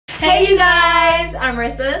Hey you guys, I'm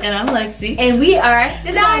Marissa. And I'm Lexi. And we are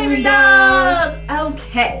the Dollz.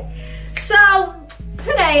 Okay, so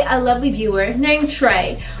today a lovely viewer named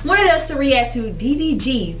Trey wanted us to react to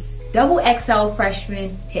DDG's XXL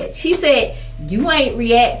freshman hit. She said, you ain't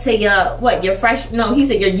react to your he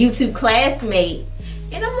said your YouTube classmate.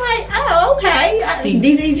 And I'm like, oh, okay.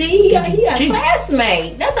 DDG, he a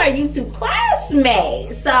classmate. That's our YouTube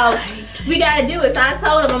classmate. So we gotta do it. So I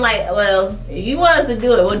told him, I'm like, well, if you want us to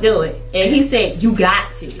do it, we'll do it. And he said, you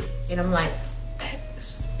got to. And I'm like,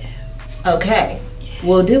 okay,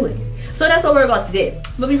 we'll do it. So that's what we're about to do.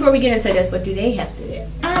 But before we get into this, what do they have to do?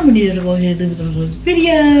 I'm gonna need to go ahead and do some of this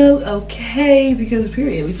video, okay? Because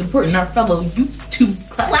period, we supporting our fellow YouTube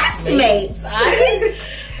classmates.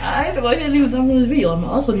 Alright, so go ahead and leave a thumbs on this video. I'm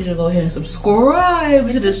also need to go ahead and subscribe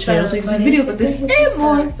to this channel so you can see videos like this and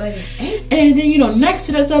more. And then, you know, next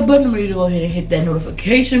to that sub button, I'm going to go ahead and hit that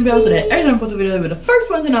notification bell so that every time I post a video, you'll be the first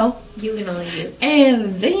one to know. You can only do.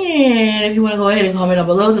 And then, if you want to go ahead and comment down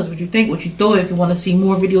below, tell us what you think, what you thought. If you want to see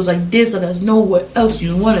more videos like this, let us know what else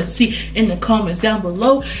you want to see in the comments down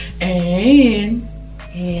below. And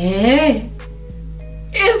if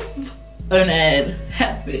an ad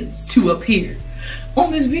happens to appear on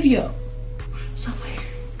this video somewhere,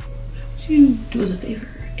 would you do us a favor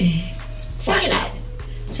and watch it out?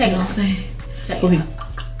 Check it out. You know what I'm saying? Check it out.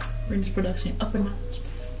 Bring this production up a notch.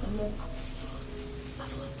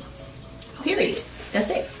 Period. That's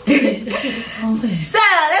it. That's it. That's all I'm saying. So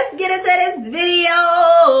let's get into this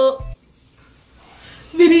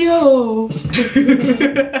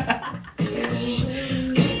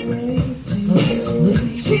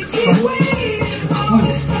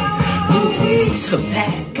to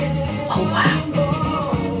back. Oh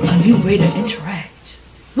wow. A new way to interact.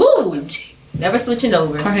 Woo! Never switching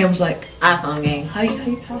over. Carhan was like, iPhone game.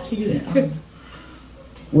 How she do that?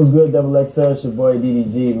 What's good, XXL? It's your boy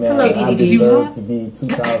DDG, man. Hello, DDG. I deserve to be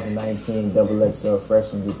 2019 XXL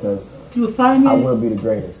freshman because you will find me. I will be the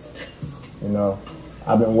greatest. You know,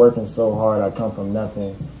 I've been working so hard. I come from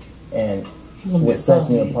nothing, and what sets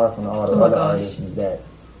me apart from all the other artists is that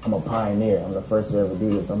I'm a pioneer. I'm the first to ever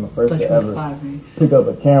do this. I'm the first to ever pick up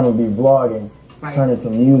a camera, be vlogging, turn it to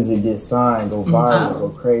music, get signed, go viral, go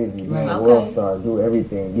crazy, be a world star, do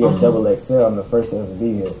everything, be a XXL. I'm the first to ever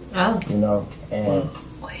be here. You know, and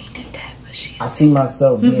I see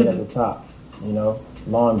myself being at the top. You know,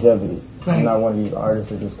 longevity. I'm not one of these artists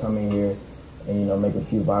that just come in here and, you know, make a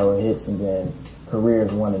few viral hits and then career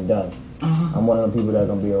is one and done. I'm one of the people that's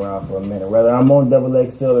gonna be around for a minute. Whether I'm on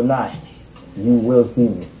XXL or not, you will see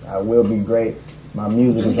me. I will be great. My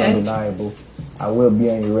music is undeniable. I will be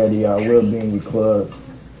on your radio. I will be in your club.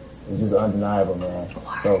 It's just undeniable, man.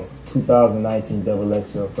 So 2019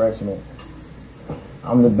 XXL freshman,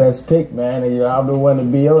 I'm the best pick, man. And, you know, I'm the one to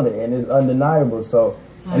be on it, and it's undeniable. So,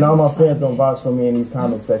 and all my fans gonna vouch for me in these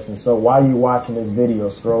comment sections. So while you watching this video,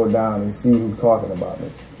 scroll down and see who's talking about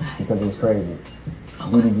me, because it's crazy.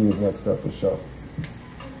 DDG is next up for sure.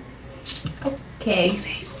 Okay.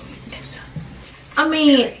 I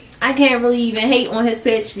mean, I can't really even hate on his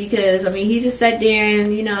pitch because, I mean, he just sat there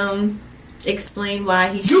and, you know, explained why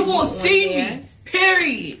he should. You won't see me,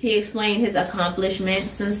 period. He explained his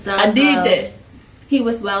accomplishments and stuff. I did that. He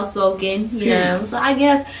was well spoken, you know. So I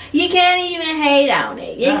guess you can't even hate on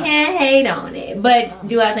it. You can't hate on it. But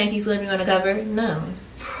do I think he's going to be on the cover? No.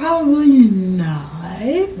 Probably not.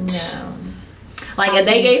 No. Like, if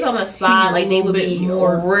they gave him a spot, like, they would be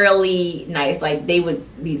really nice. Like, they would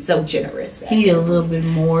be so generous. He need a little bit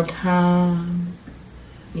more time.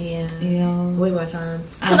 Yeah. You know? Way more time.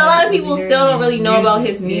 Because a lot of people still don't really know about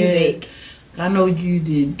his music. I know you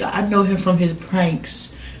did. I know him from his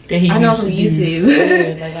pranks that he know from YouTube.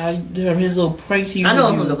 Yeah, like, I from his little pranks he I know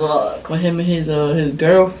him from the vlogs. With him and his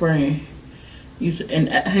girlfriend. And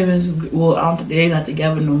him and his, well, I don't think they're not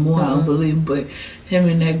together no more, I don't believe, but him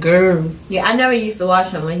and that girl. Yeah, I never used to watch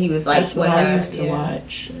him when he was like, that's what I used to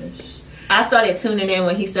watch. I started tuning in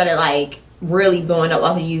when he started like really blowing up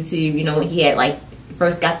off of YouTube, you know, when he had like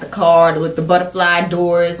first got the car with the butterfly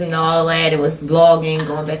doors and all that. It was vlogging,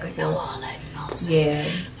 going back and forth. Yeah.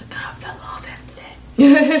 I kind of fell off after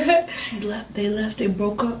that. She left, they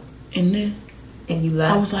broke up, and then. And you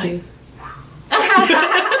left. I was like.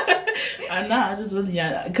 I just really,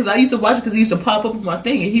 because I used to watch it because he used to pop up on my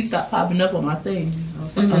thing, and he stopped popping up on my thing. I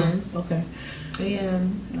was like, oh, okay. Yeah.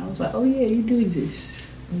 And I was like, oh yeah, you do exist.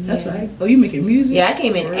 That's right. Oh, you making music? Yeah, I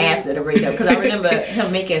came in after the breakup because I remember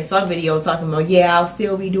him making some video talking about, yeah, I'll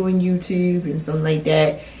still be doing YouTube and something like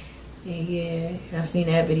that. Yeah, I seen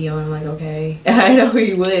that video and I'm like, okay, I know who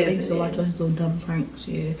he was. I used to watch all his little dumb pranks.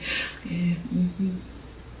 Yeah.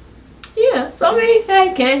 Yeah, so I mean,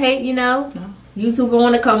 hey, can't hate, you know. No. YouTuber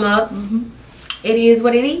want to come up. It is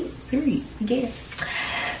what it is. Period. Yes.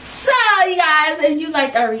 So, you guys, if you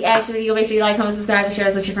liked our reaction video, make sure you like, comment, subscribe, and share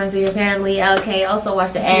us with your friends and your family. Okay, also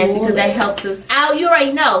watch the ads because that helps us out. You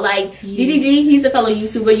already know, like, DDG, he's a fellow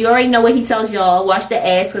YouTuber. You already know what he tells y'all. Watch the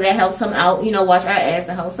ads because that helps him out. You know, watch our ads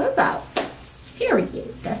to help us out.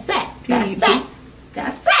 Period. That's that. That's that.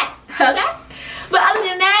 That's that. Okay? But other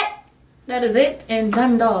than that, that is it. And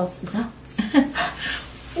Dollz is out.